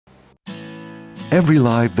Every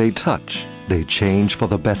life they touch, they change for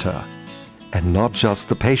the better, and not just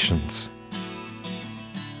the patients.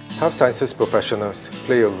 Health sciences professionals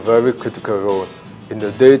play a very critical role in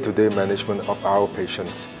the day-to-day management of our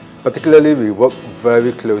patients. Particularly, we work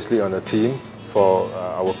very closely on a team for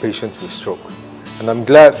our patients with stroke. And I'm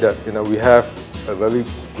glad that we have a very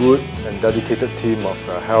good and dedicated team of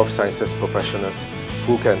health sciences professionals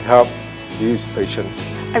who can help these patients.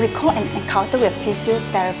 I recall an encounter with a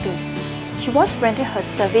physiotherapist. She was rendering her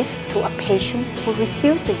service to a patient who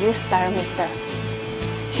refused to use spirometer.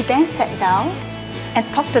 She then sat down and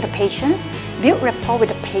talked to the patient, built rapport with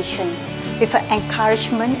the patient. With her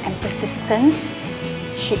encouragement and persistence,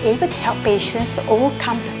 she able to help patients to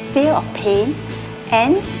overcome the fear of pain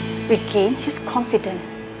and regain his confidence.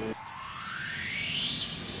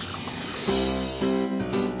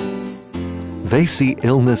 They see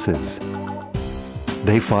illnesses.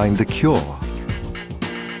 They find the cure.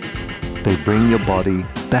 They bring your body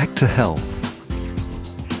back to health.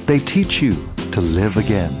 They teach you to live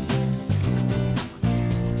again.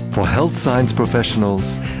 For health science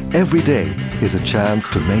professionals, every day is a chance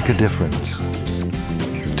to make a difference.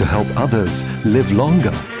 To help others live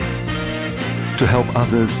longer. To help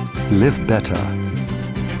others live better.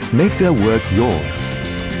 Make their work yours.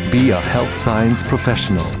 Be a health science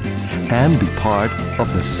professional and be part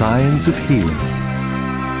of the science of healing.